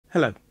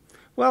Hello.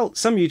 Well,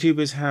 some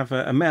YouTubers have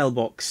a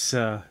mailbox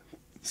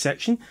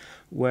section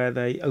where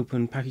they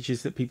open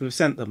packages that people have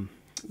sent them.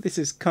 This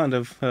is kind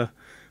of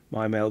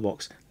my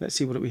mailbox. Let's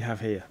see what we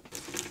have here.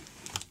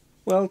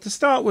 Well, to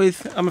start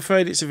with, I'm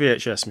afraid it's a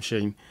VHS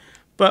machine.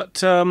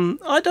 But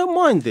I don't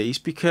mind these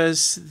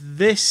because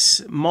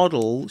this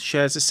model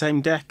shares the same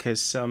deck as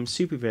some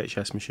Super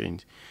VHS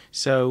machines.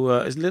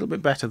 So it's a little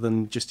bit better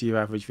than just your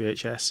average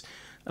VHS.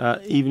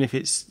 Even if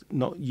it's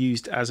not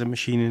used as a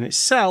machine in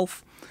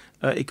itself,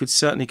 it could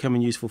certainly come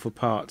in useful for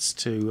parts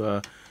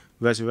to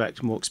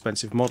resurrect more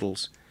expensive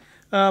models.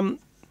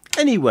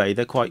 Anyway,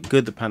 they're quite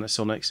good, the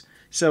Panasonics.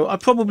 So I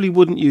probably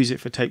wouldn't use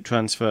it for tape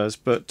transfers,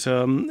 but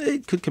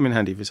it could come in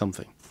handy for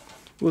something.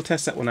 We'll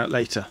test that one out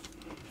later.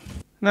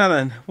 Now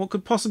then, what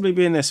could possibly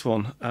be in this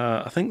one?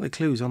 I think the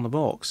clue's on the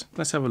box.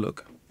 Let's have a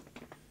look.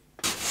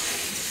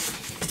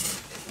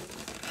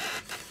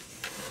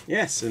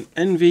 Yes, an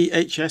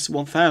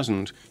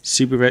NV-HS1000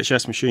 Super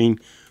VHS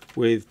machine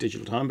with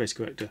digital time-based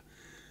corrector.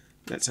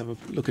 Let's have a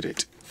look at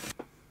it.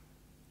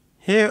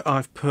 Here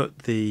I've put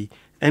the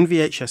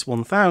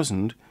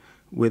NV-HS1000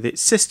 with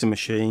its sister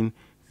machine,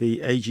 the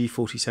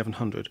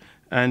AG4700.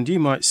 And you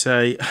might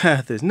say,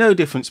 there's no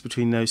difference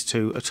between those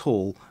two at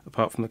all,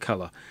 apart from the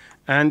colour.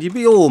 And you'd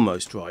be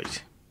almost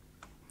right.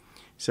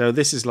 So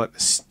this is like the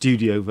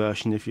studio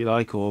version, if you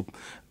like, or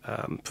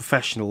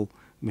professional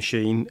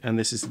machine, and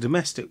this is the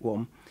domestic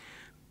one.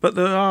 But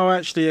there are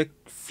actually a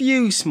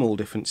few small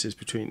differences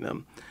between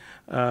them.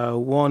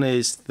 One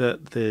is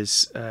that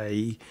there's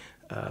a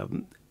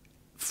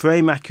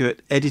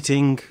frame-accurate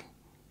editing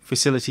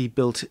facility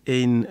built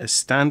in as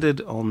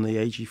standard on the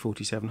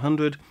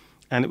AG4700,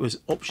 and it was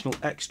optional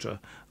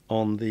extra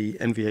on the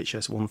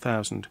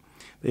NV-HS1000.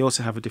 They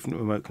also have a different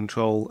remote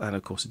control and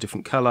of course a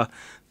different colour.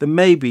 There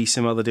may be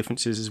some other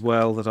differences as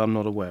well that I'm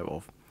not aware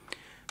of.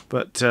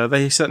 But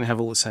they certainly have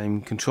all the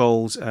same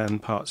controls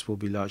and parts will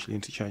be largely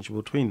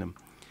interchangeable between them.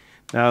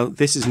 Now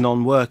this is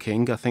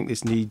non-working. I think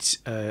this needs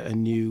a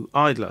new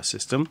idler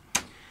system.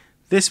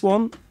 This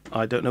one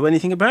I don't know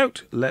anything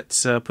about.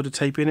 Let's put a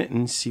tape in it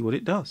and see what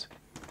it does.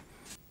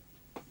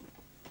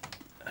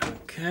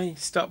 Okay,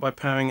 start by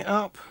powering it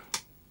up.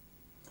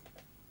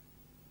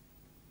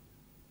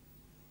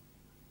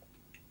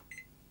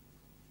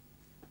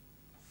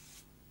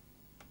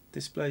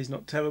 Display's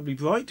not terribly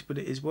bright, but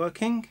it is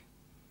working.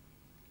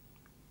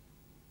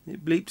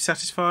 It bleeps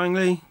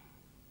satisfyingly.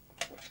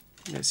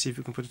 Let's see if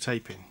we can put a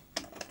tape in.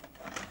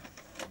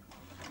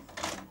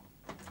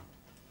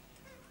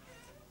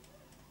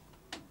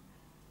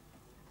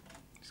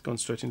 It's gone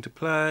straight into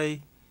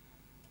play.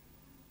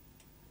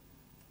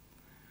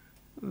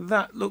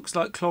 That looks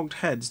like clogged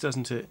heads,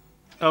 doesn't it?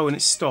 Oh, and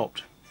it's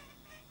stopped.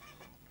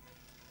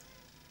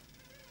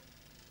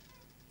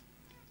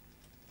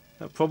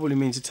 That probably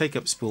means the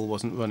take-up spool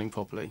wasn't running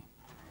properly.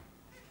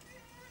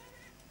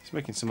 It's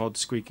making some odd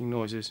squeaking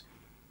noises.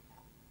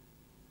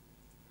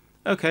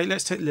 Okay,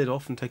 let's take the lid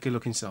off and take a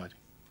look inside.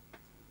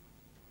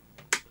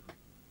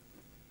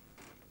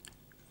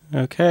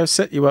 Okay, I've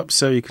set you up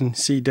so you can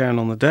see down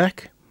on the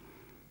deck.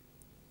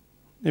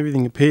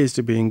 Everything appears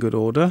to be in good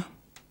order.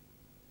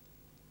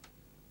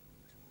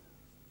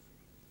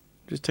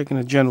 Just taking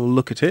a general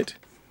look at it.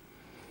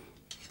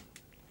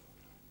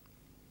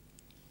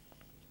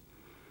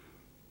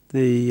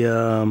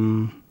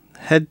 The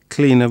head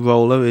cleaner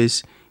roller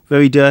is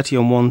very dirty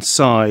on one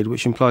side,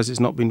 which implies it's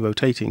not been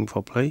rotating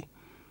properly.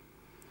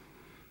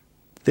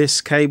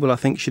 This cable I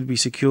think should be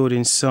secured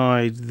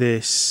inside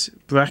this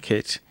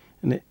bracket,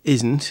 and it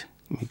isn't.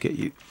 Let me get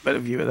you a better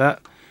view of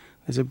that.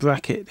 There's a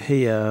bracket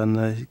here and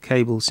the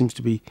cable seems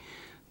to be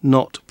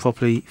not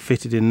properly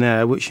fitted in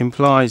there, which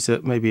implies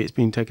that maybe it's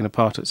been taken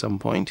apart at some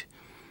point.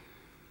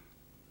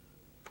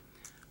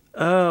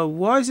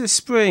 Why is this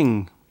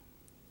spring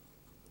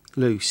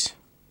loose?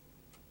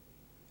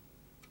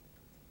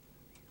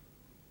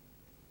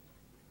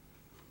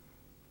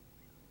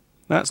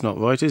 That's not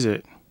right, is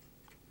it?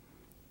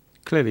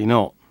 Clearly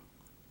not.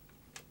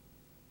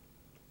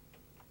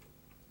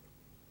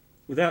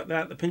 Without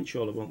that, the pinch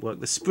roller won't work.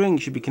 The spring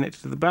should be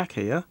connected to the back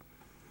here.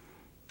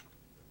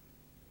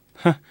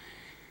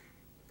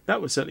 That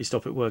would certainly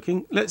stop it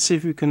working. Let's see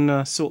if we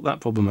can sort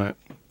that problem out.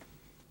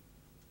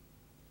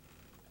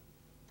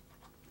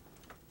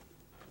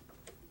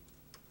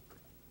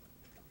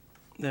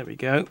 There we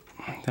go.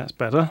 That's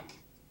better.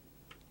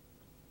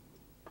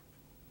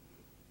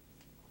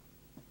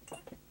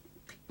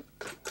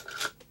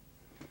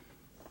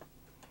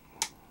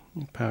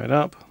 Power it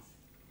up.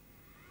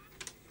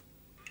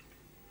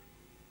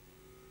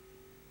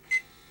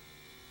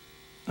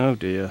 Oh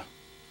dear.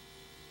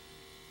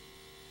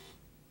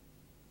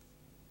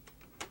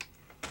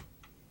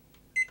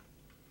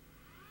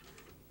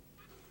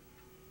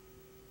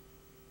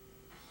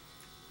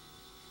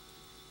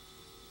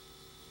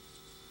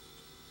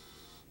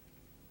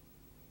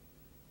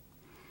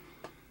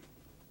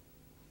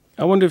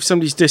 I wonder if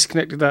somebody's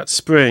disconnected that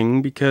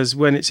spring, because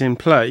when it's in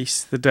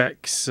place the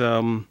deck's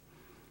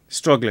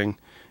struggling.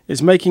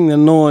 It's making the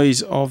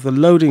noise of the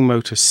loading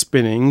motor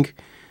spinning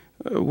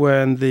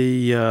when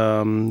the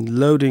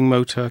loading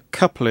motor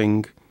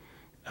coupling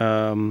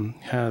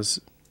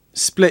has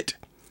split.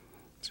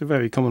 It's a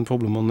very common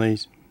problem on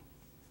these.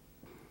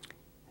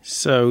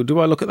 So do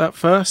I look at that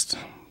first?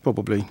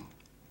 Probably.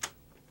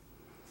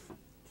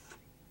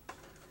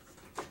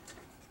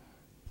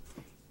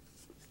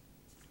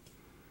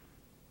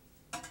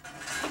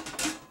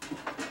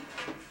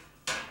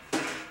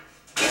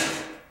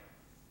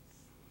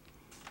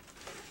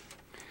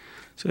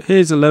 So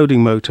here's the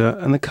loading motor,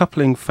 and the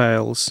coupling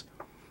fails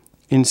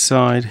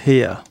inside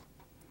here.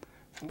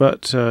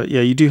 But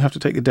yeah, you do have to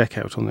take the deck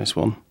out on this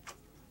one.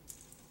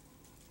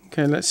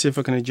 Okay, let's see if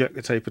I can eject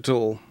the tape at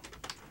all.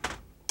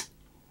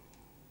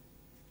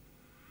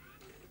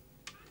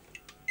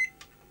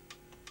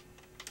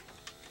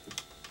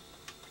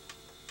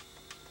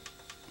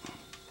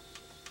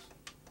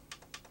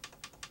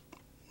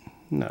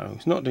 No,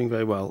 it's not doing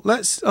very well.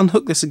 Let's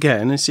unhook this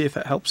again and see if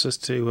that helps us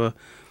to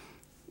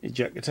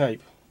eject the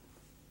tape.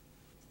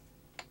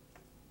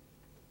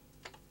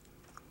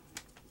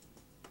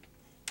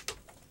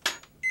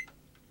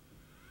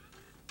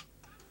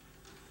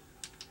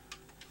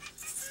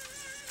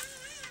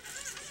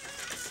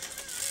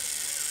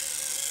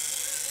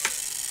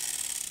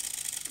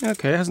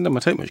 Okay, it hasn't done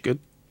my tape much good.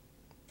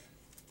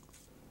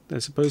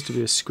 There's supposed to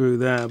be a screw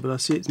there, but I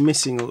see it's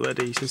missing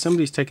already. So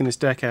somebody's taken this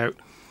deck out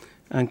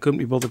and couldn't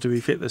be bothered to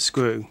refit the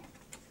screw.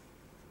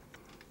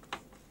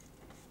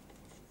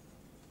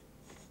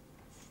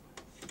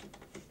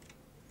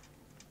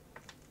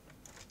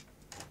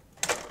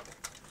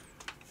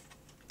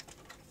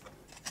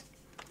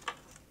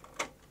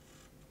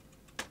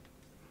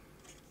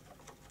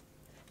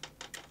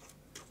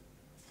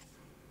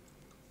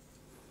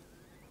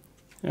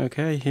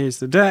 Okay, here's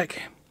the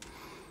deck.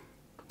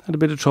 Had a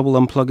bit of trouble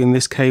unplugging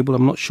this cable.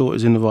 I'm not sure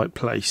it's in the right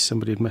place.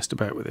 Somebody had messed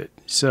about with it.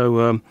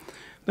 So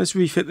let's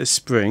refit the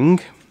spring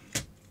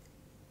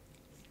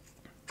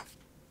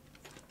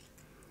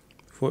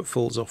before it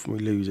falls off and we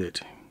lose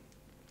it.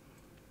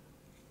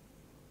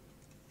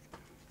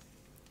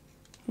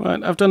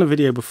 Right, I've done a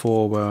video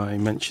before where I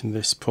mentioned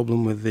this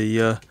problem with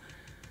the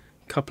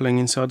coupling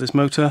inside this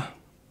motor.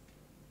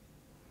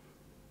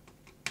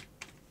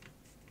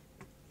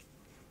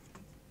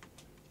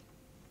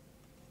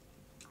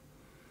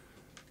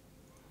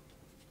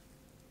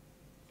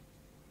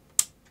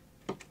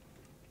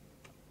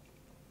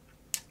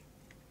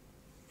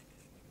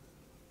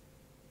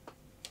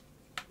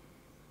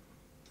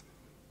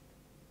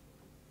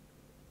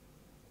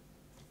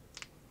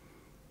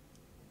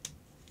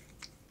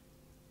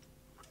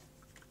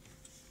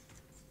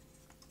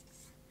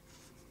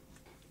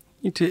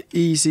 Need to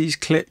ease these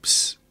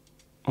clips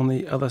on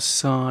the other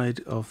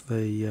side of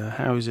the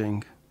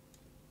housing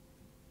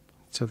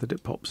so that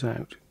it pops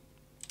out.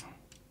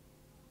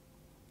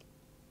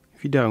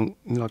 If you don't,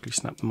 you'll likely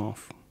snap them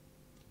off.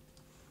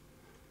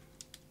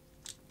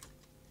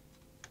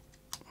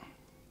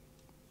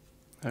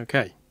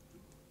 Okay,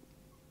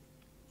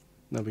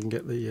 now we can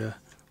get the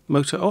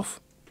motor off.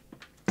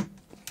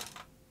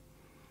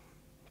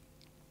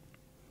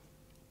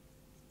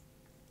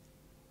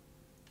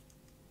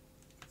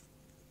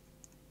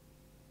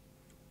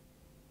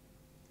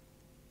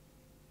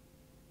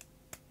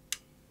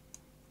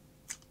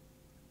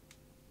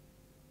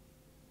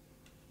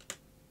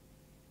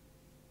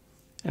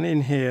 And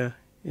in here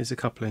is a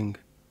coupling,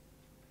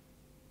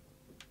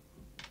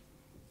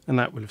 and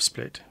that will have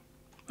split.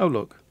 Oh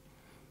look,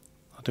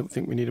 I don't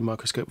think we need a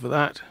microscope for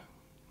that.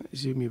 Let me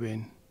zoom you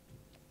in.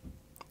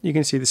 You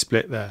can see the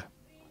split there.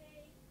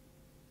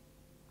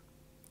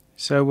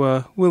 So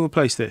we'll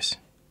replace this.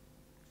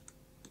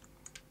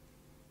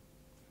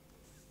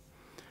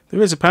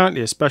 There is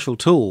apparently a special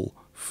tool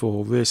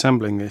for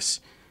reassembling this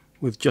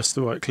with just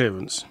the right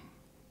clearance.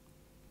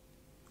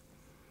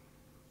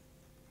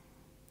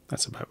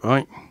 That's about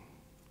right.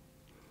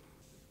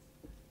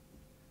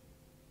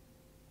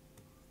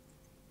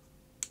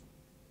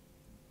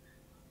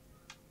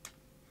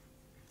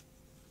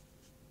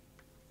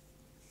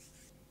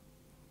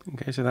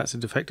 Okay, so that's a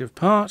defective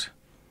part.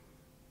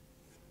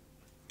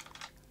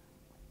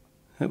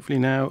 Hopefully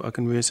now I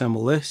can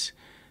reassemble this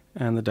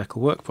and the deck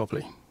will work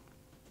properly.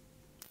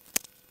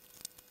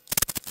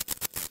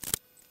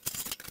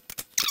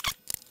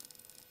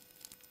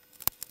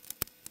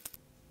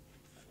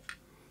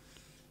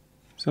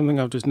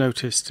 Something I've just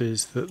noticed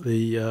is that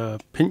the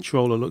pinch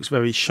roller looks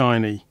very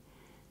shiny,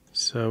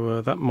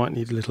 so that might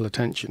need a little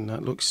attention.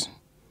 That looks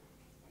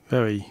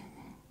very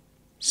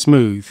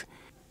smooth.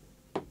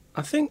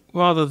 I think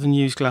rather than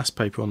use glass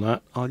paper on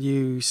that, I'll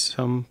use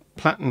some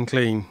Platinum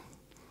Clean,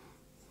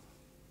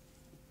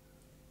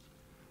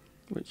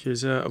 which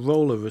is a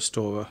roller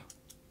restorer,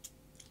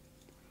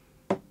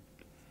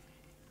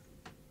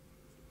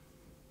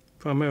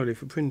 primarily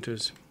for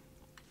printers.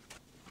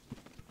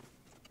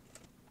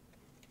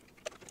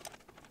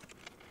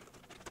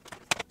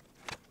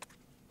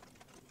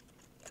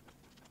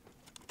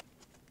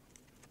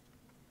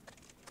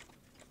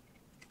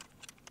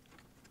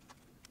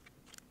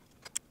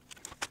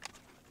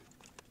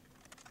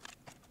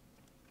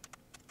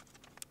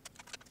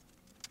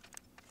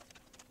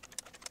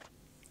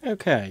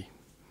 Okay,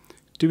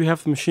 do we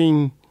have the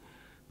machine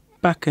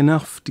back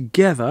enough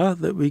together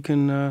that we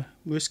can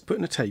risk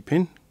putting a tape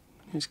in?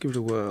 Let's give it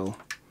a whirl.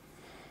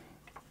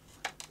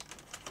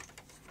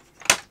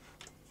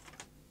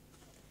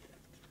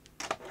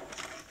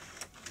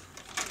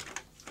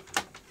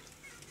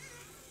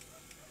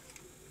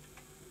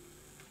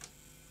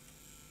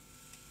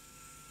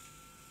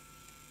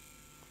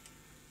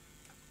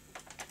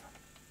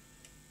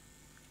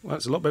 Well,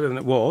 that's a lot better than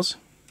it was.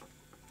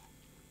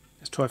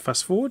 Let's try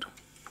fast forward.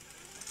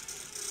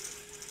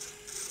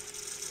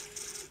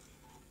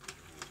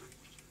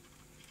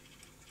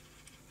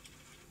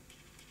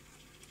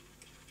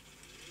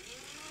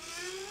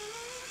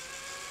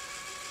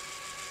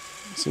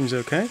 Seems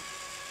okay.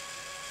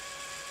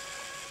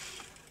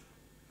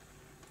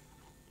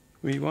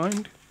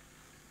 Rewind.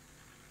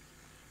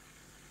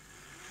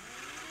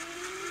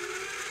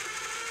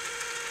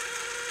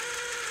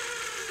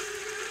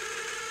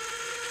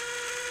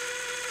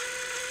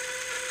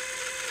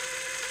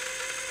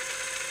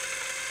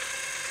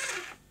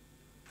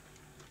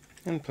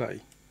 And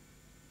play.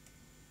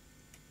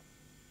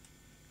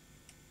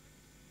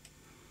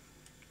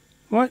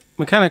 Right,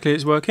 mechanically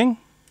it's working.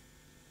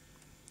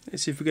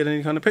 Let's see if we get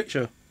any kind of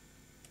picture.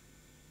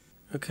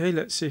 Okay,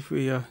 let's see if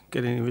we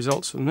get any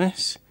results from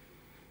this.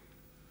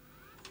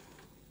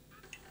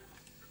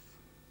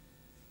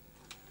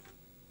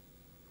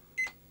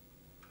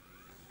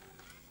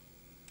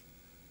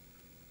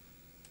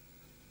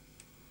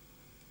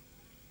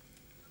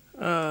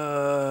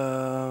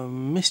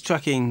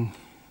 Mistracking,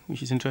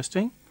 which is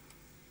interesting.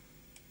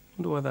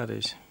 Wonder why that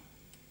is.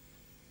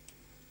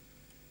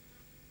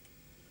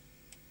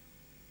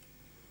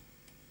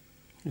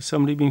 Has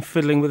somebody been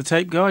fiddling with the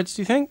tape guides,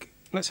 do you think?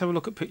 Let's have a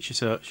look at picture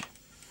search.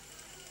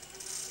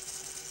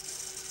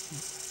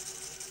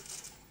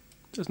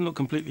 Doesn't look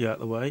completely out of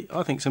the way.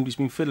 I think somebody's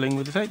been fiddling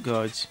with the tape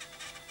guides.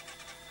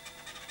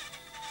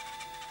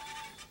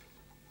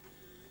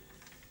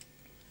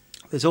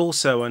 There's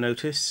also, I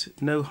notice,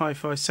 no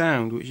hi-fi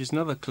sound, which is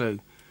another clue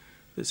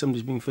that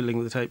somebody's been fiddling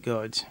with the tape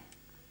guides.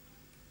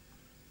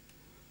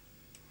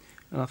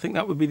 And I think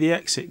that would be the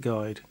exit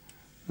guide.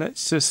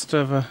 Let's just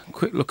have a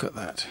quick look at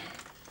that.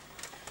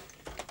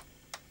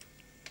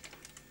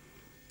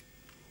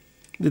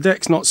 The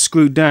deck's not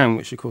screwed down,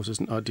 which of course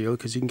isn't ideal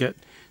because you can get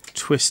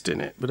twist in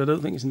it, but I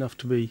don't think it's enough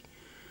to be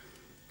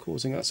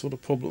causing that sort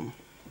of problem.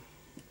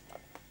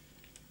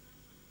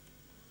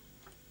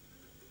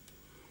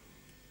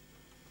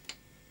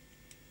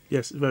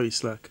 Yes, it's very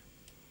slack.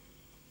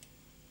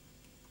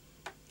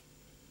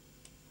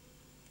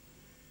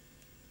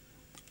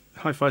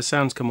 Hi-fi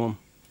sounds come on.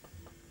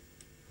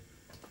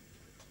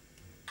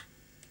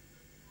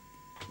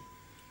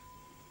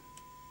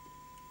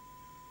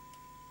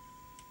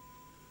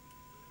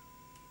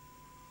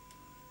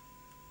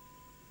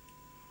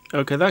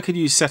 Okay, that could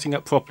use setting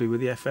up properly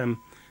with the FM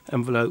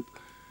envelope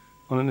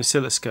on an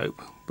oscilloscope,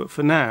 but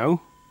for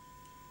now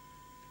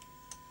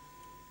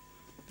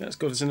that's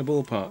got us in a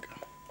ballpark.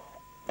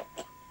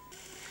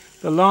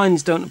 The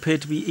lines don't appear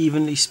to be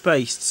evenly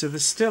spaced, so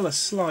there's still a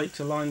slight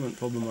alignment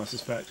problem, I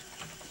suspect.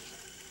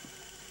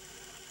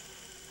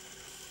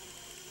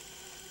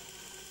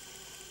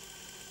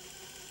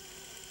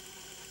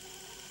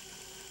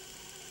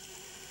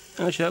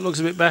 Actually, that looks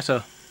a bit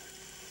better.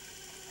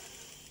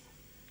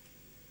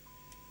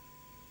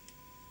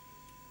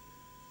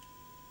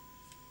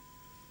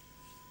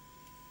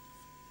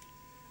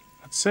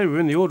 I'd say we're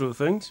in the order of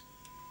things.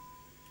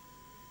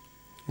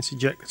 Let's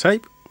eject the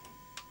tape.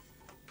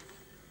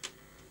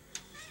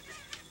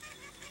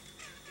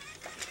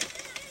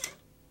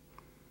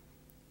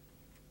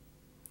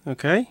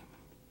 Okay.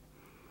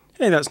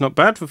 Hey, that's not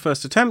bad for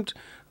first attempt.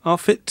 I'll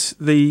fit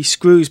the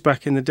screws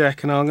back in the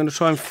deck and I'm going to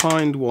try and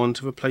find one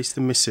to replace the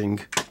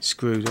missing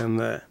screw down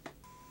there.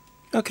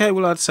 Okay,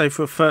 well I'd say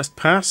for a first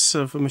pass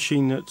of a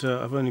machine that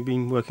I've only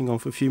been working on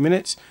for a few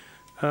minutes,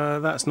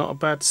 that's not a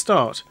bad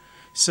start.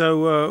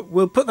 So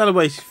we'll put that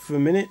away for a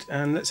minute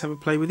and let's have a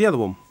play with the other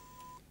one.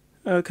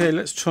 Okay,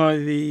 let's try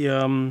the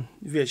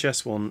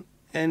VHS one,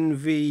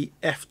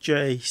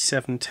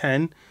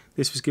 NV-FJ710.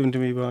 This was given to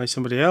me by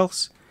somebody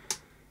else.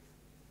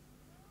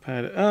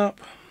 Pad it up.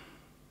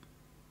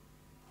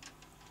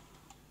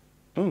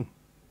 Oh,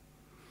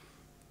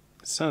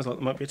 it sounds like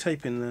there might be a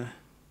tape in there.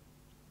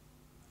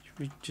 Should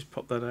we just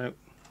pop that out?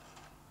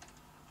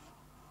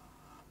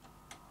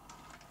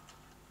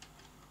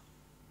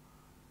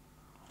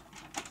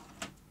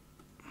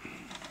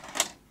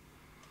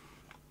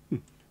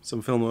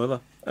 Some film or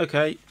other.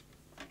 Okay.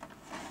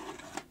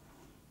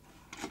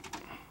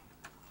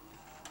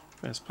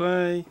 Press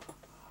play.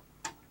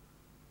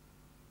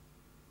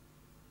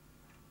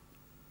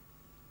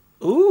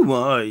 Oh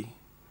my!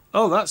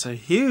 Oh, that's a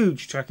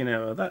huge tracking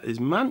error. That is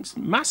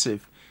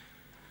massive.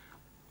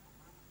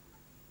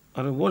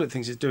 I don't know what it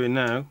thinks it's doing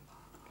now.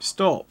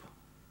 Stop.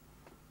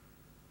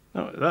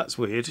 Oh, that's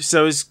weird.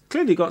 So it's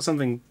clearly got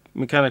something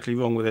mechanically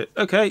wrong with it.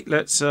 Okay,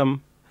 let's have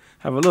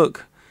a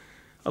look.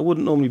 I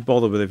wouldn't normally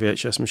bother with a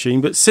VHS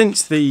machine, but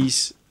since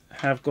these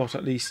have got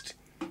at least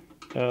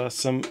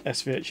some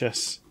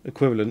SVHS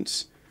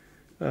equivalents,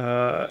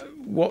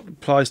 What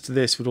applies to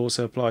this would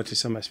also apply to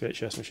some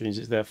SVHS machines.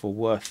 It's therefore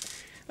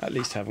worth at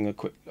least having a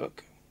quick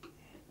look.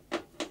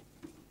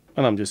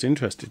 And I'm just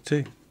interested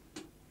too.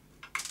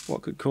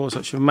 What could cause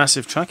such a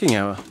massive tracking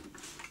error?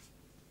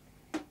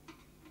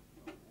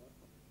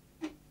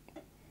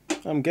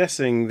 I'm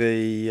guessing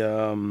the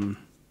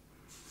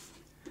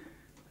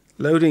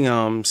loading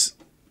arms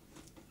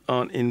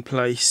aren't in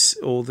place,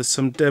 or there's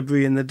some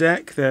debris in the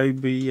deck. There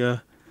would be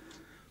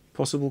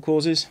possible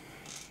causes.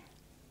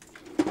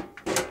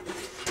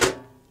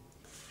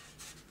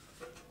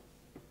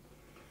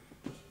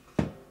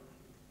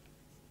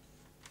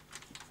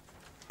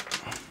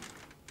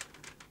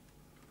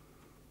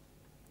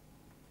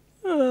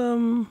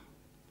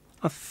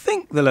 I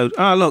think the look,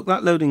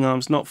 that loading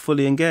arm's not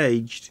fully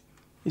engaged.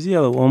 Is the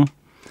other one?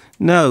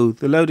 No,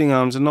 the loading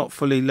arms are not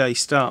fully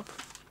laced up.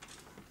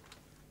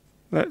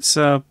 Let's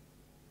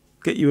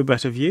get you a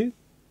better view.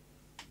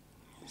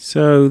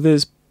 So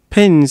there's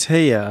pins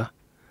here,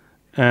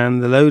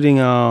 and the loading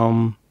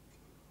arm,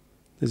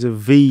 there's a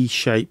V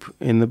shape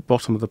in the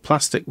bottom of the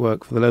plastic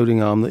work for the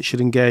loading arm that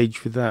should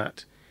engage with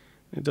that.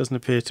 It doesn't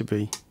appear to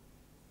be.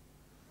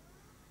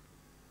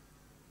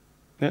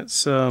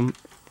 Let's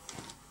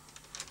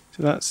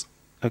so that's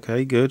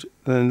okay, good.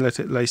 Then let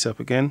it lace up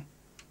again.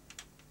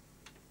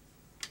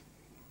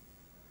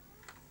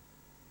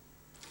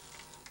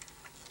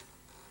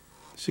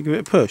 So give it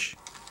a push.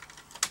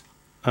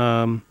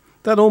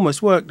 That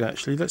almost worked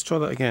actually. Let's try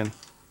that again.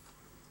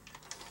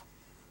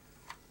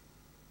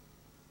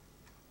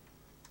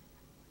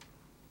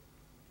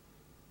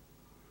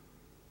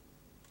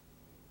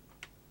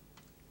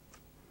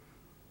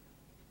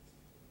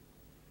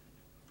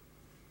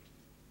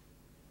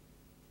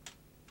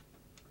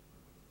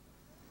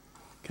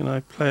 Can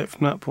I play it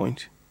from that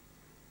point?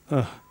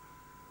 The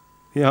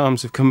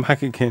arms have come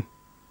back again.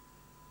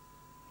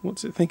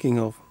 What's it thinking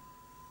of?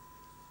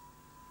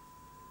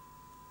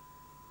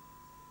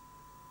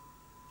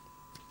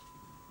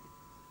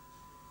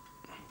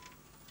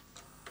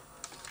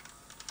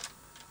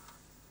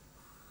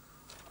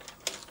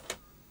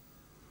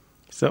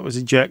 So that was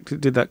eject,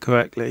 it did that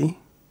correctly.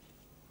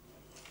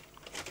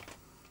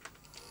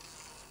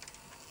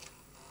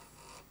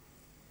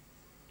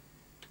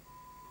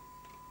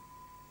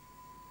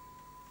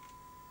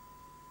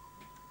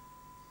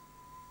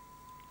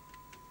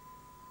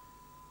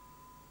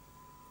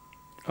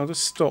 I'll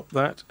just stop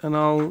that and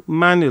I'll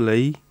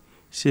manually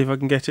see if I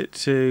can get it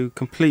to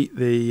complete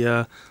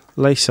the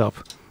lace up.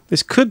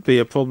 This could be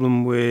a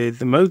problem with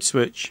the mode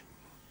switch.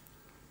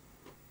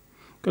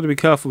 Got to be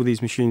careful with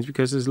these machines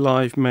because there's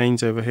live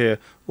mains over here,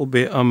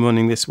 albeit I'm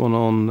running this one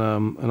on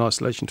an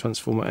isolation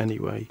transformer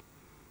anyway.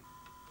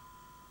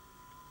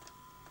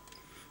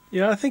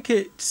 Yeah, I think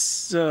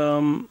it's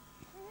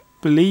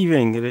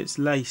believing that it's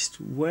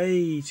laced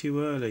way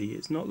too early.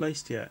 It's not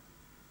laced yet.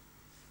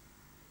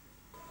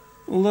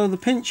 Although the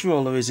pinch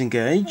roller is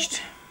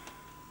engaged.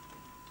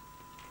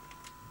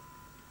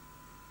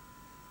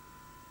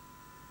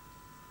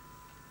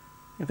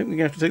 I think we're going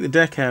to have to take the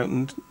deck out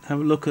and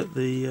have a look at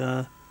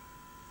the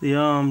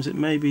arms. It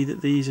may be that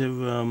these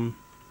are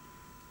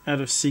out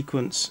of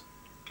sequence.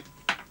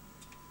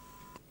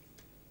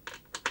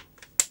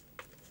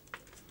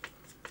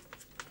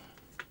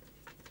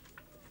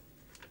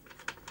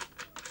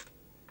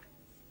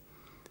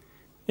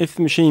 If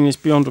the machine is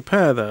beyond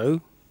repair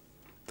though,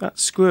 that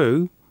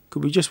screw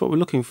could be just what we're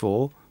looking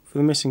for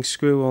the missing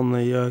screw on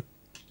the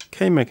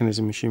K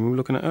mechanism machine we were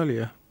looking at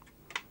earlier.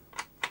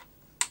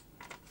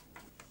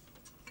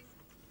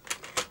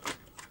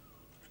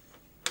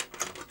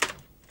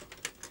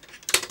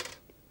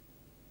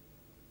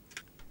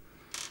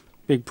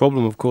 Big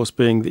problem of course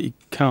being that you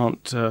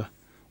can't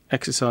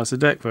exercise the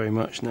deck very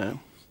much now.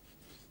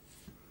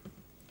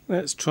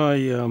 Let's try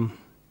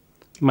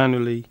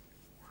manually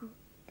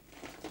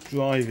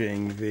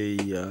driving the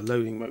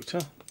loading motor.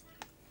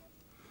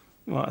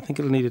 Right, I think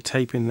it'll need a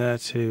tape in there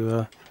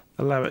to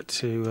allow it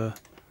to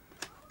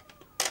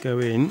go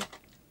in.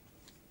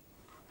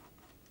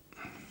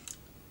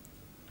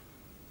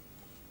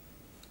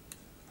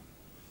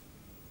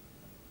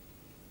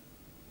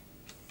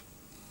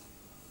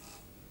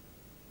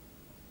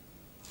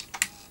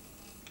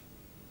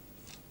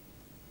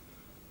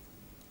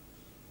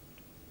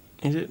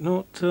 Is it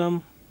not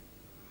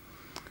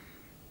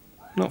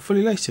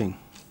fully lacing?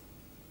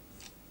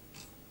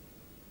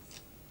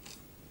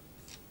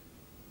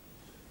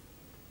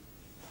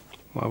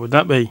 Why would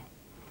that be?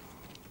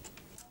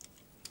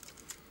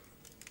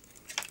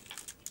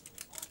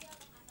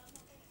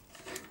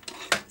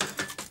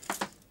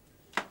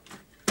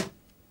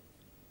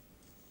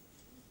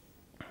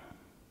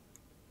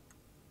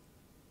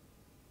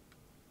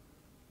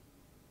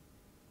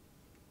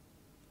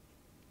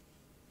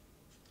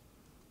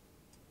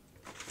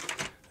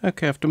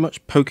 Okay, after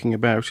much poking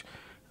about,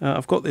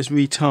 I've got this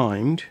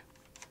retimed.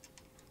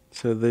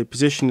 So the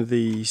position of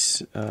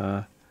these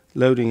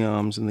loading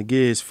arms and the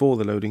gears for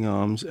the loading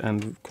arms,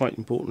 and quite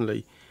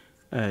importantly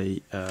a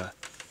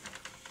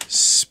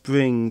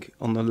spring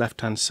on the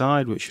left hand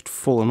side which had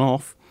fallen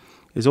off,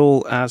 is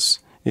all as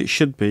it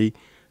should be,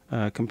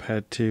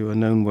 compared to a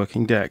known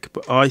working deck.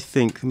 But I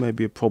think there may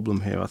be a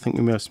problem here. I think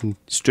we may have some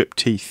stripped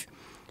teeth.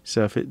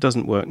 So if it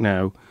doesn't work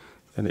now,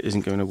 then it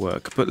isn't going to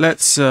work. But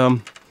let's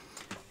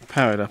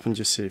power it up and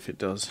just see if it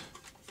does.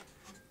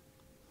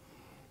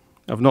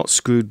 I've not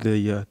screwed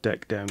the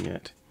deck down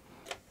yet.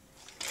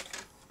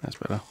 That's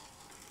better.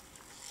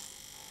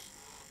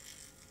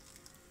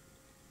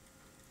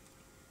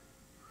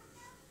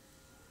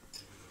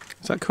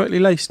 Is that correctly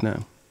laced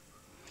now?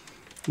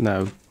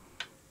 No.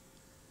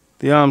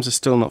 The arms are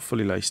still not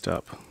fully laced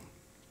up.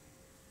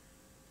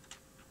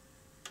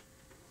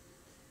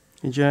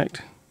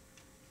 Eject.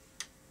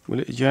 Will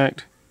it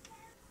eject?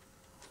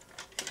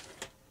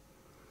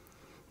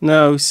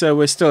 No, so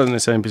we're still in the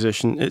same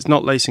position. It's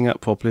not lacing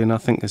up properly, and I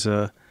think there's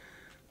a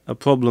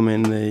problem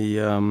in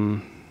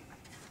the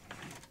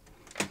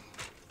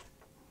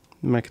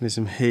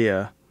mechanism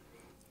here,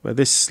 where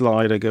this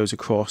slider goes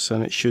across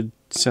and it should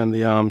send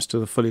the arms to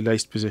the fully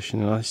laced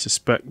position, and I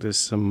suspect there's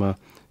some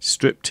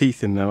stripped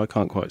teeth in there. I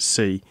can't quite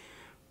see,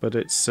 but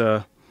it's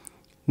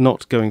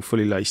not going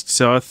fully laced.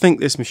 So I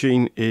think this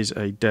machine is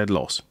a dead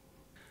loss.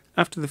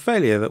 After the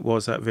failure that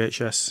was that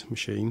VHS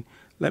machine,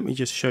 let me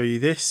just show you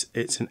this.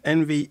 It's an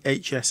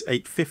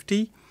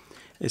NV-HS850.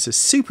 It's a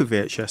super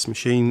VHS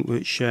machine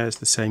which shares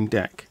the same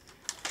deck.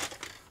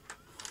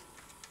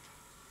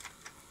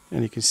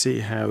 And you can see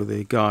how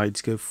the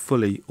guides go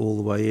fully all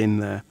the way in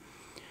there.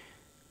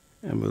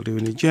 And we'll do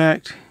an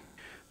eject.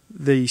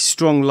 The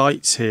strong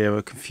lights here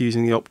are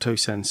confusing the opto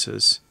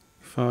sensors.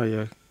 If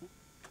I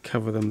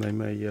cover them, they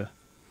may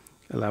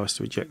allow us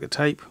to eject the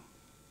tape.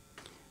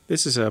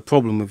 This is a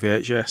problem with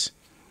VHS,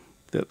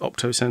 that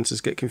opto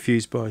sensors get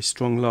confused by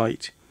strong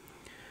light.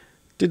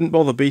 Didn't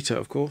bother beta,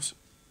 of course.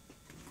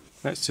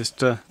 Let's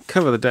just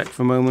cover the deck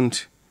for a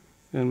moment,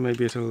 and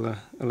maybe it'll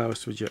allow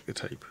us to eject the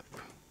tape.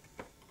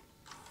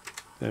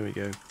 There we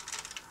go.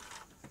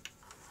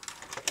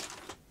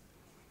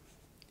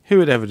 Who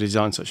would ever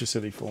design such a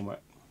silly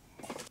format?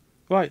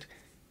 Right,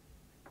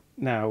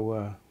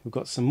 now we've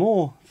got some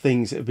more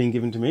things that have been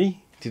given to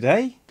me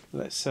today.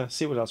 Let's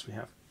see what else we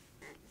have.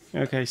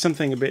 Okay,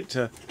 something a bit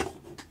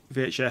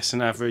VHS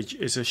and average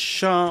is a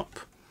Sharp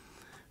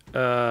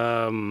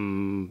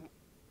VHS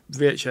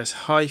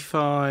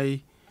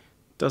Hi-Fi.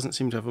 Doesn't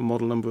seem to have a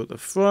model number at the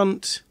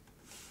front.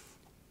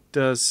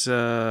 Does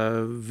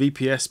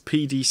VPS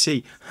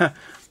PDC.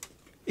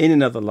 In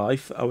another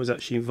life, I was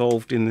actually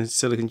involved in the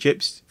silicon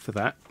chips for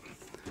that.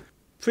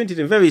 Printed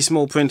in very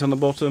small print on the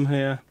bottom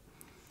here.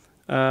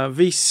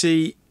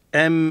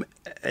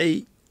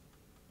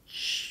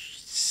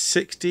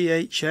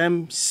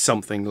 VCM-H60HM,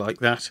 something like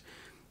that.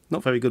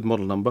 Not very good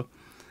model number.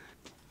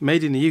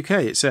 Made in the UK,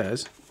 it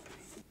says.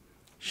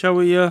 Shall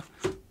we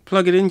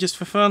plug it in just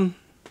for fun?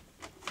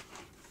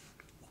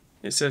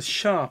 It says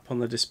Sharp on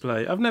the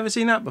display. I've never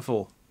seen that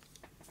before.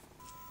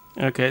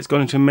 Okay, it's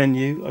gone into a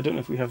menu. I don't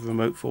know if we have a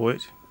remote for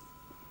it.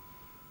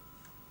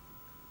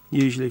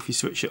 Usually if you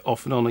switch it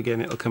off and on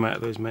again, it'll come out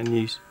of those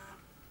menus.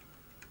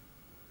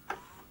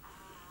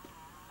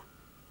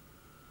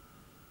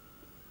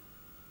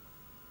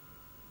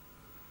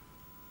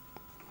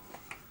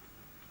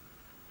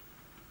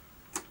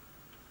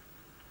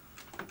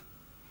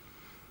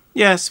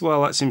 Yes,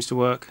 well, that seems to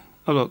work.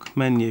 Oh look,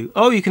 menu.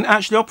 Oh, you can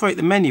actually operate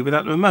the menu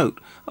without the remote.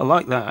 I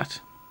like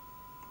that.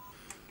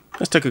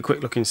 Let's take a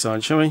quick look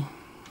inside, shall we?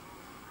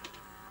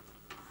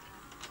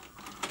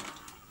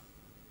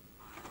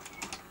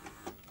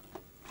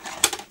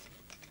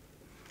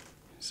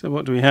 So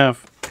what do we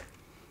have?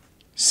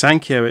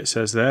 Sankyo, it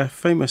says there.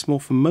 Famous more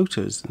for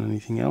motors than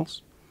anything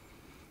else.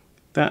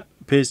 That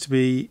appears to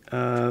be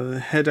the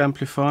head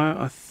amplifier.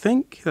 I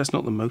think that's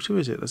not the motor,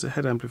 is it? There's a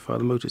head amplifier.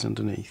 The motor's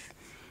underneath.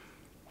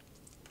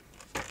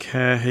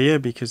 Care here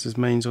because there's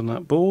mains on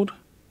that board.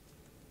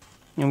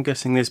 I'm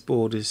guessing this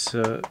board is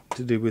to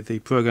do with the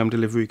program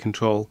delivery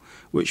control,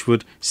 which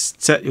would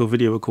set your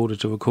video recorder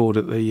to record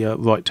at the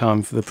right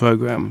time for the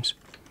programs.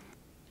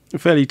 A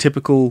fairly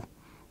typical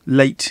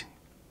late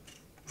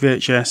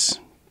VHS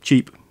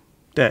cheap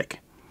deck.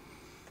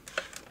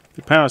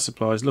 The power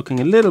supply is looking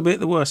a little bit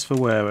the worse for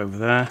wear over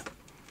there.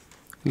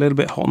 A little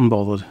bit hot and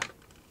bothered.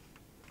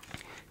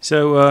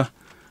 So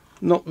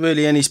not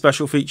really any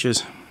special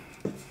features.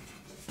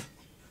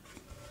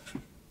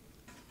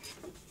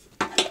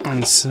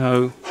 And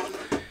so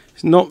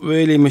it's not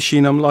really a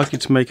machine I'm likely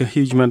to make a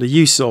huge amount of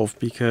use of,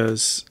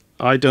 because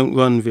I don't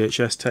run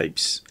VHS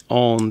tapes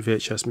on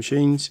VHS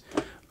machines.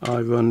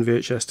 I run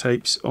VHS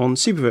tapes on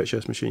Super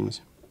VHS machines,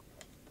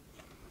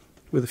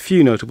 with a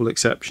few notable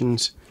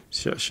exceptions,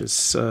 such as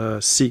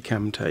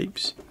CCAM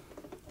tapes.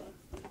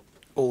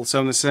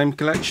 Also in the same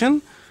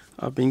collection,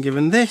 I've been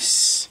given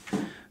this.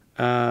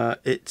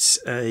 It's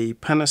a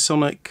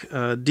Panasonic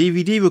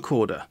DVD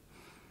recorder.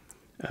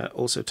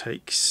 Also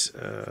takes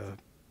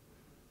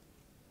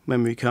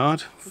memory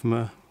card from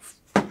a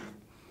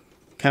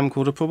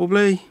camcorder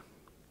probably.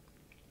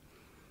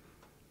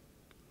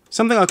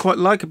 Something I quite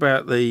like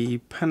about the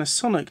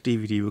Panasonic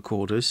DVD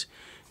recorders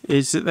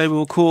is that they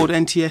will record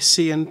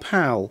NTSC and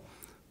PAL,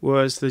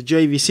 whereas the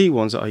JVC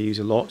ones that I use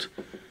a lot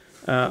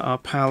are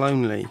PAL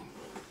only.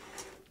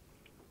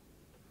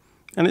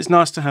 And it's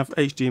nice to have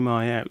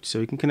HDMI out so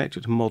you can connect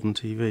it to modern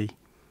TV.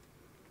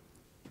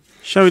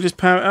 Shall we just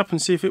power it up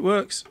and see if it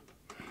works?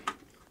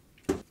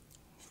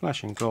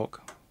 Flashing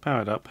clock.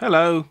 Powered up.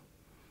 Hello!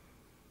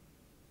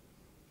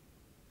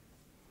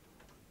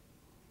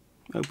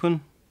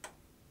 Open.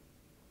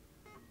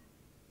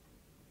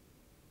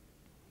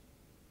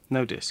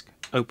 No disc.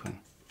 Open.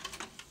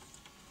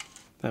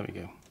 There we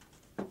go.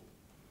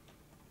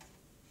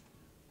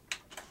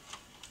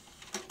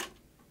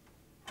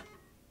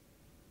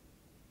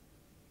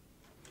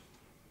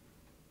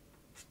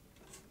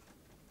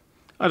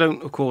 I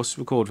don't, of course,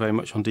 record very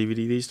much on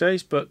DVD these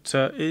days, but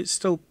it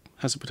still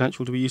has the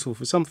potential to be useful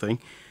for something.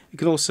 It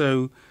can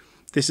also,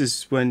 this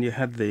is when you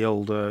had the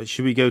old,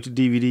 should we go to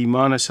DVD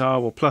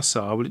 -R or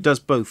 +R? Well, it does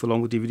both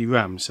along with DVD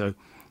RAM, so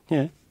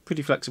yeah,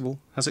 pretty flexible,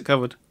 has it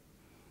covered.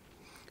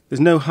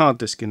 There's no hard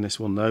disk in this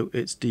one though,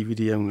 it's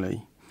DVD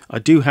only. I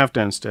do have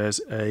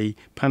downstairs a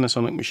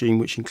Panasonic machine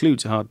which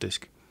includes a hard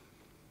disk.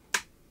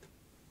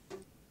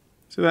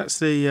 So that's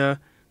the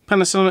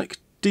Panasonic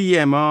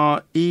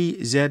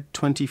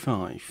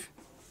DMR-EZ25.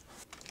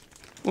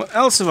 What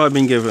else have I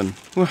been given?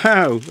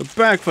 Wow, a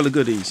bag full of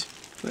goodies.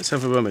 Let's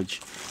have a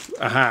rummage.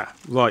 Aha,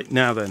 right,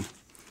 now then.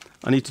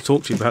 I need to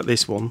talk to you about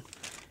this one.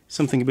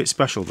 Something a bit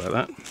special about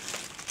that.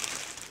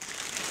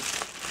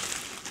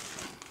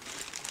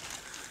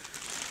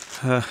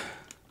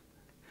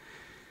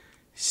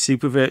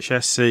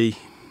 SVHSC.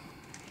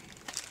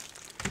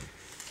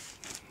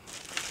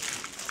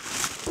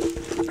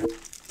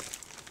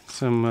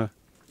 Some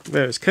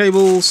various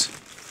cables.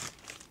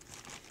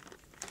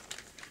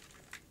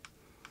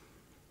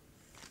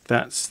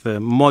 That's the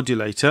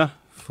modulator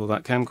for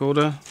that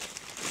camcorder.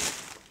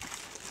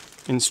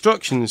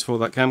 Instructions for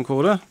that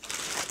camcorder.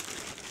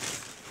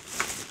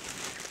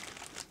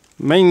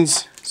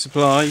 Mains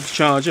supply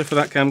charger for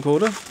that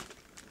camcorder.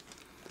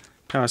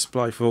 Power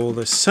supply for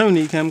the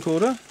Sony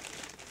camcorder.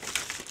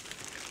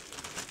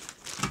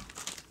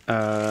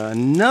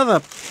 Another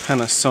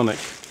Panasonic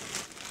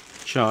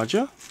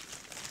charger.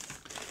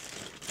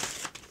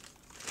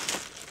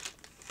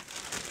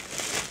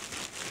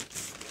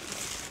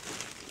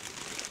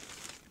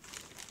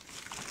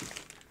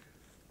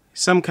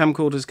 Some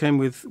camcorders came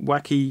with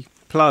wacky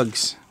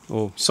plugs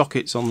or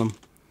sockets on them.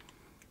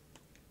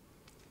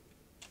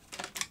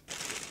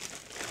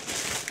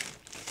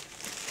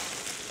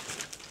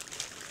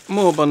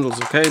 More bundles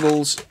of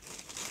cables.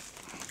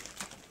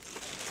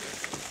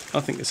 I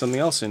think there's something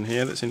else in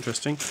here that's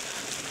interesting.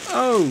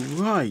 Oh,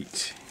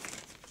 right.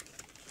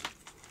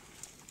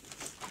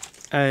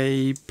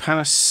 A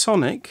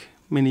Panasonic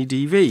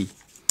minidv.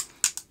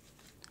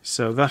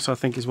 So that, I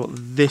think, is what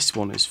this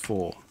one is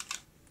for.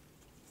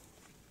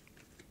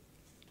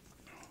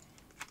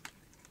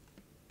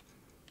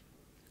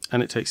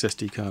 And it takes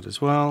SD card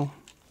as well.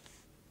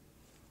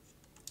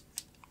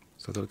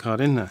 So I've got a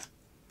card in there.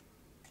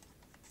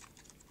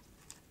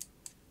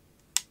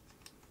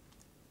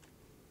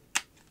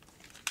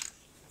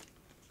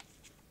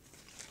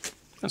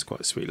 That's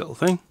quite a sweet little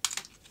thing.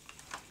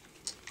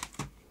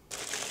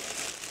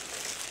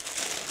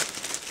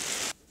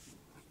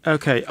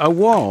 Okay, I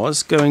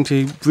was going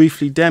to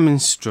briefly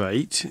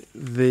demonstrate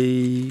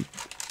the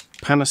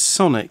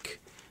Panasonic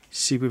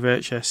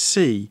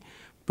SVHSC,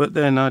 but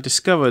then I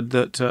discovered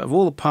that of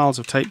all the piles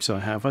of tapes I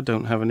have, I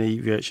don't have any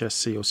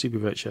VHSC or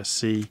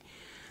SVHSC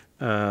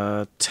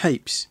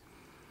tapes.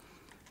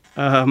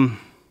 And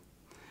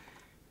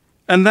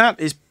that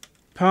is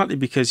partly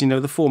because, you know,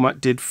 the format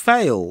did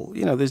fail.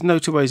 You know, there's no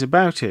two ways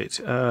about it.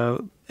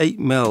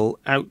 8mm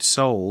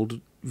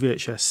outsold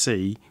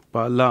VHSC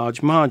by a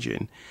large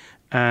margin,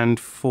 and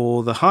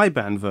for the high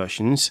band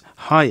versions,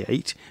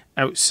 Hi8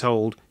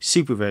 outsold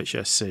Super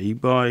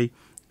VHSC by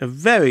a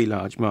very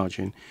large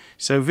margin.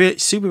 So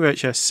Super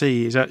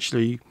VHSC is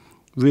actually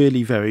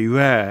really very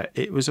rare.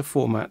 It was a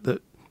format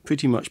that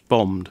pretty much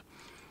bombed.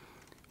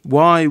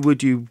 Why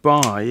would you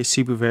buy a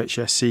Super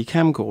VHSC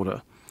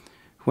camcorder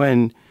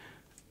when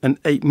an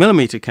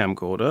 8mm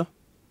camcorder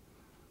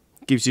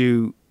gives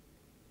you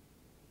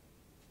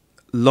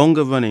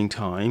longer running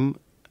time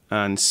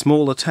and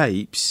smaller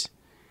tapes,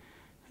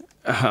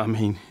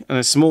 and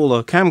a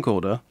smaller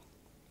camcorder,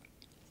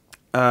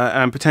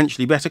 and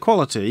potentially better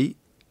quality?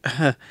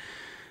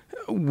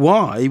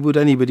 Why would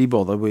anybody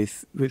bother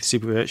with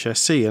Super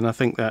VHSC? And I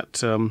think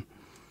that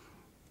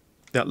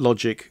that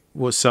logic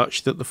was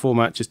such that the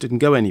format just didn't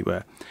go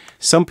anywhere.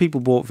 Some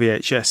people bought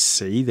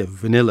VHSC, the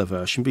vanilla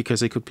version, because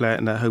they could play it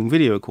in their home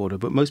video recorder,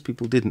 but most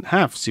people didn't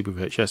have Super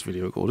VHS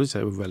video recorders.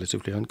 They were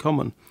relatively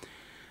uncommon.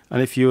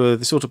 And if you were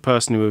the sort of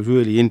person who was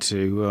really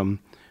into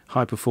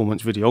high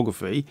performance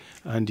videography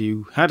and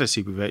you had a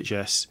Super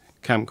VHS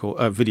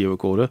video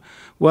recorder,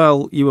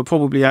 well, you were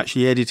probably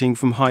actually editing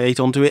from Hi8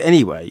 onto it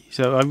anyway.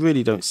 So I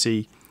really don't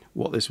see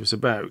what this was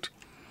about.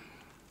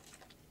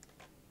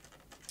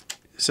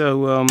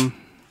 So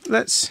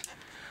let's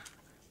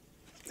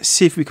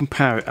see if we can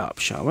power it up,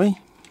 shall we?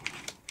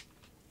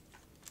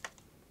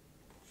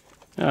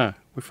 Ah,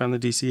 we found the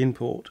DC in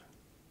port.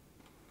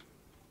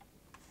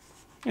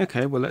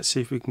 Okay, well, let's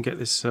see if we can get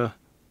this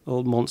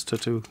old monster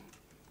to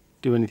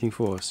do anything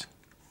for us.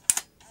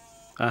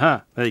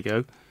 Aha, there you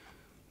go.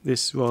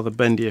 This rather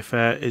bendy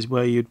affair is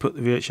where you'd put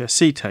the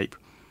VHSC tape.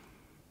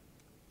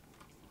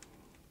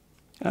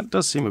 That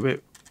does seem a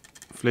bit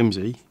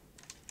flimsy.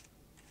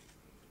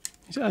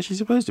 Is it actually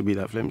supposed to be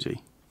that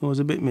flimsy? Or is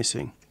it a bit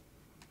missing?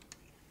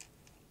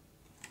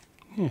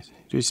 Yes,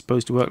 it is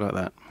supposed to work like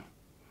that.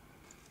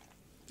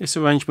 This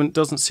arrangement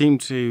doesn't seem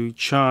to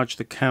charge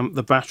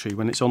the battery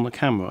when it's on the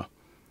camera.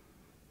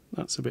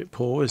 That's a bit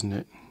poor, isn't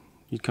it?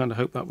 You'd kind of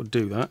hope that would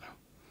do that.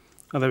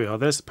 Oh, there we are.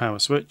 There's the power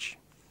switch.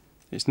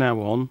 It's now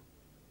on.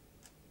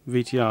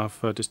 VTR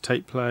for just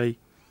tape play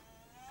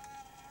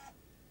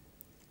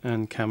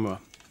and camera.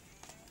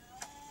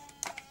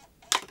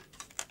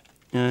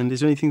 And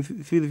is there anything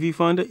through the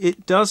viewfinder?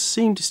 It does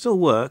seem to still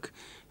work.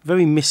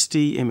 Very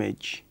misty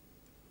image.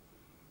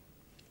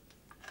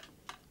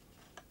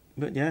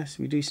 But yes,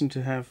 we do seem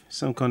to have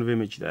some kind of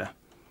image there.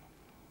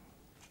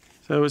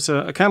 So it's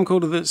a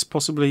camcorder that's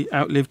possibly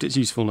outlived its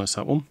usefulness,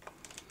 that one.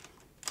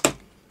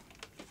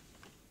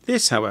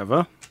 This,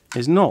 however,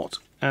 is not,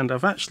 and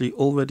I've actually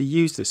already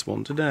used this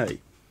one today.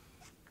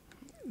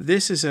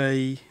 This is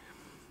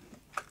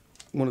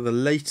one of the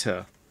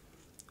later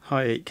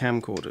Hi8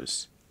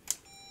 camcorders,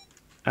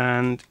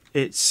 and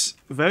it's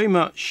very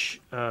much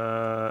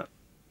a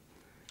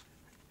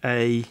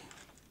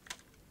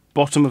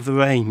bottom of the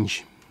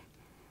range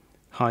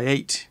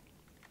Hi8.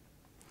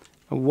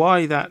 And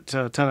why that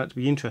turned out to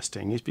be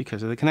interesting is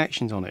because of the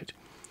connections on it.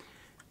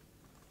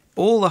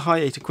 All the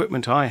Hi8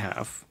 equipment I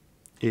have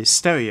is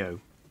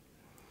stereo,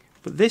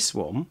 but this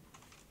one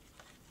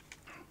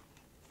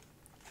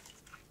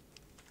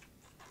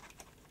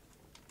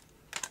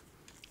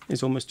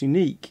is almost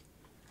unique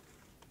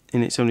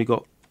in it's only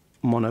got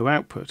mono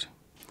output.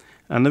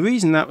 And the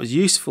reason that was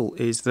useful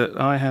is that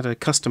I had a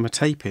customer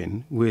tape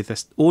in with an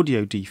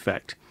audio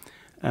defect,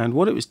 and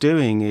what it was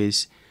doing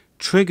is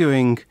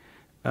triggering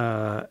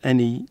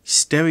any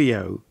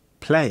stereo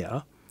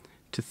player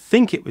to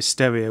think it was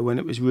stereo when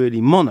it was really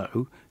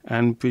mono,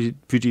 and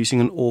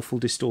producing an awful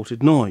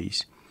distorted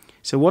noise.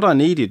 So what I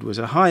needed was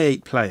a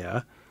Hi8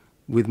 player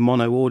with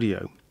mono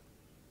audio.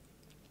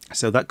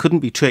 So that couldn't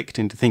be tricked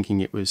into thinking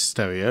it was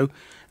stereo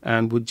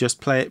and would just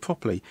play it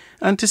properly.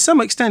 And to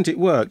some extent it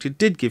worked. It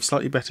did give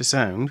slightly better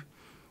sound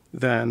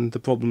than the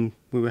problem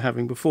we were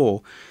having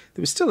before.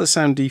 There was still a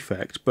sound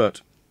defect,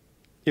 but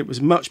it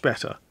was much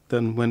better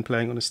than when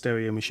playing on a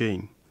stereo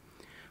machine.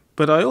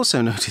 But I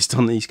also noticed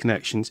on these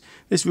connections,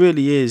 this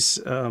really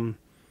is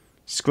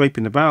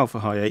scraping the barrel for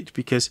Hi8,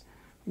 because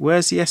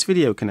where's the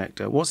S-video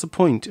connector? What's the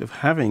point of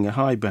having a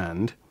high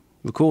band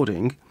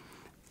recording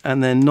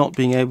and then not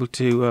being able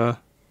to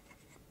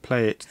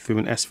play it through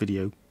an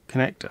S-video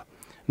connector?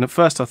 And at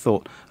first I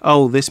thought,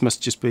 oh, this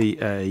must just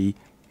be a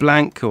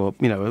blank, or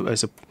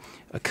as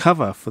a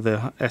cover for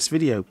the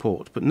S-video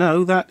port. But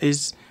no, that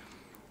is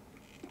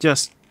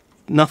just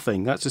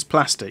nothing. That's just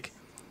plastic.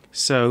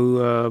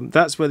 So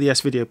that's where the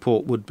S-video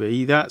port would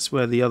be. That's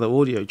where the other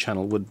audio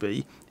channel would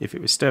be if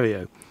it was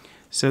stereo.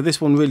 So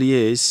this one really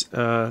is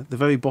the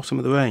very bottom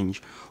of the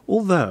range,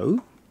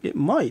 although it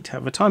might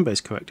have a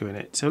time-based corrector in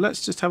it. So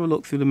let's just have a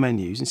look through the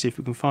menus and see if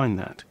we can find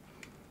that.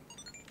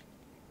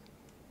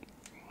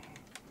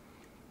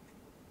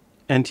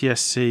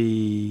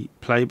 NTSC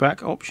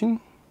playback option,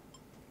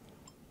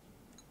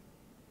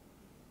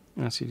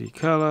 LCD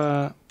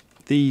color.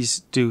 These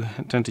do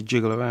tend to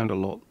jiggle around a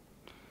lot.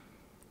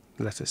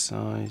 Letter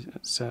size,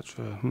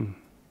 etc.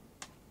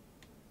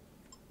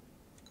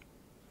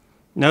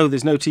 No,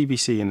 there's no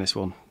TBC in this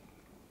one.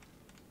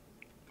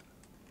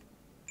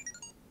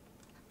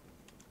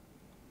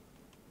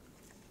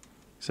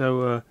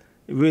 So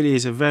it really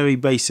is a very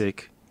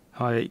basic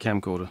Hi8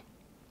 camcorder,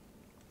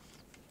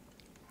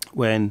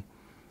 when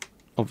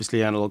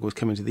obviously analog was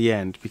coming to the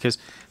end, because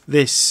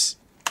this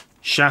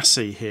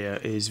chassis here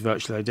is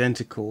virtually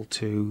identical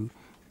to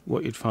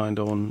what you'd find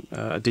on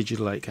a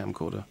digital 8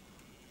 camcorder.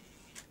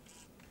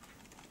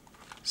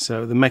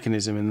 So the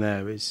mechanism in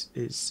there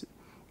is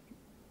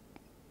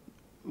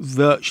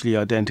virtually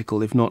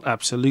identical, if not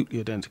absolutely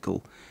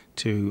identical,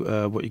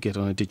 to what you get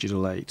on a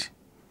digital 8.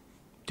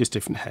 Just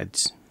different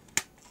heads.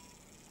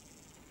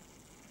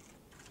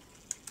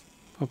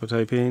 Pop a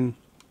tape in.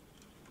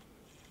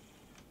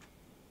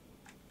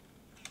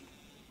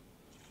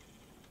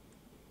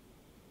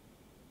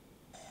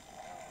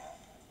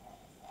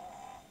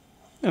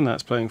 And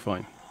that's playing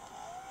fine.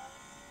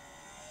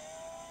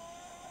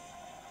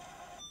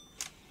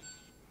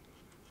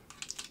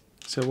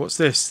 So what's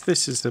this?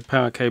 This is the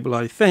power cable,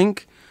 I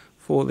think,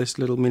 for this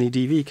little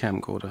minidv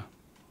camcorder.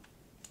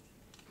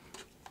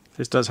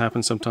 This does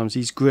happen sometimes.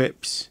 These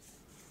grips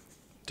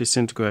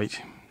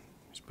disintegrate.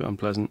 It's a bit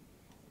unpleasant.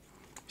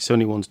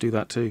 Sony ones do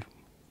that too.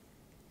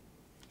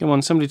 Come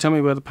on, somebody tell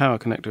me where the power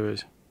connector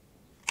is.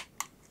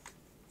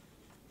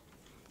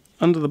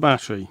 Under the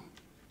battery.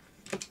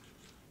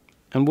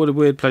 And what a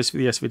weird place for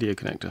the S-video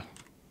connector.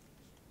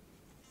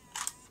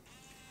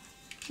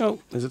 Oh,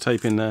 there's a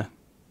tape in there.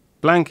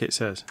 Blank, it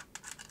says.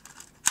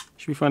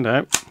 Should we find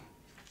out?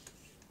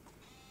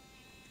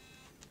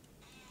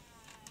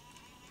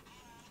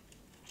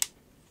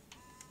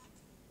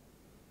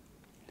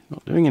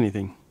 doing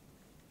anything.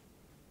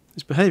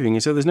 It's behaving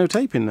as though there's no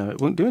tape in there.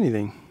 It won't do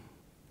anything.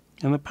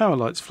 And the power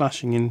light's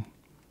flashing in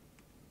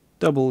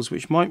doubles,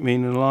 which might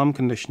mean an alarm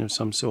condition of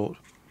some sort.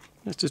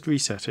 Let's just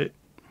reset it.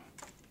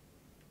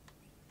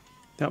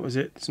 That was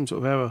it, some sort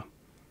of error.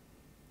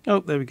 Oh,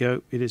 there we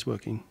go, it is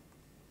working.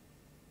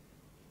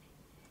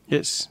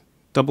 It's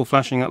double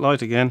flashing that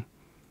light again.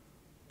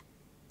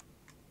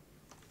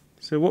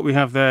 So what we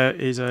have there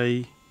is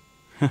a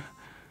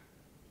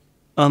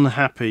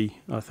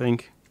unhappy, I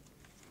think,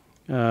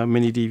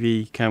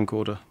 minidv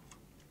camcorder.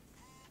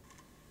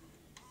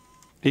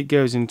 It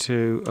goes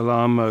into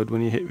alarm mode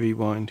when you hit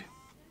rewind.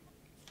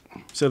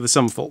 So there's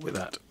some fault with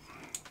that.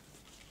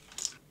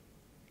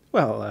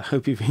 Well, I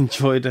hope you've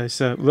enjoyed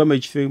this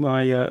rummage through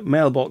my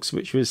mailbox,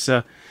 which was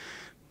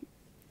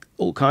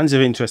all kinds of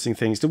interesting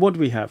things. So what do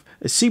we have?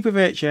 A Super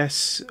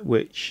VHS,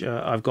 which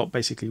I've got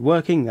basically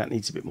working. That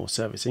needs a bit more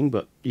servicing,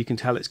 but you can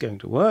tell it's going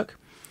to work.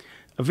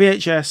 A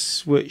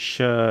VHS, which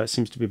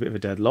seems to be a bit of a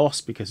dead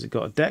loss because it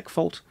got a deck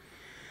fault.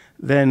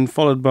 Then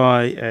followed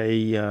by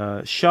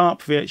a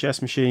Sharp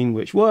VHS machine,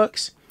 which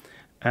works.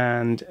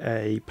 And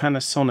a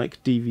Panasonic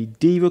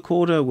DVD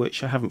recorder,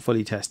 which I haven't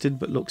fully tested,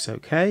 but looks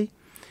okay.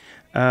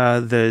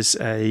 There's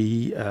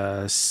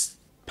a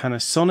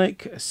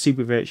Panasonic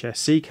Super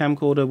VHS-C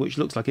camcorder, which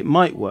looks like it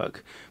might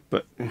work,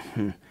 but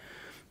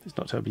it's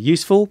not terribly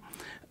useful.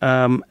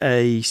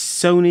 A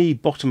Sony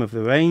bottom of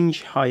the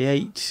range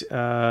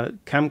Hi8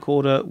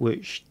 camcorder,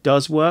 which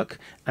does work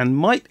and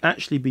might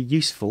actually be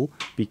useful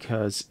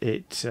because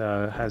it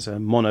has a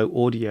mono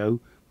audio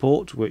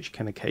port, which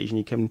can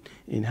occasionally come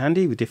in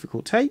handy with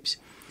difficult tapes.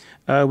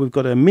 We've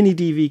got a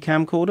minidv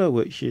camcorder,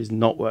 which is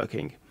not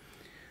working.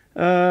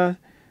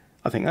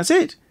 I think that's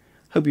it.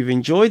 Hope you've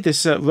enjoyed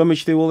this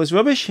rummage through all this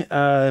rubbish.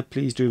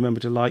 Please do remember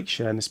to like,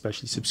 share, and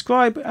especially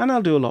subscribe, and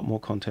I'll do a lot more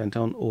content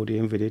on audio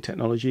and video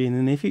technology in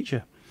the near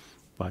future.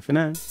 Bye for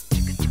now.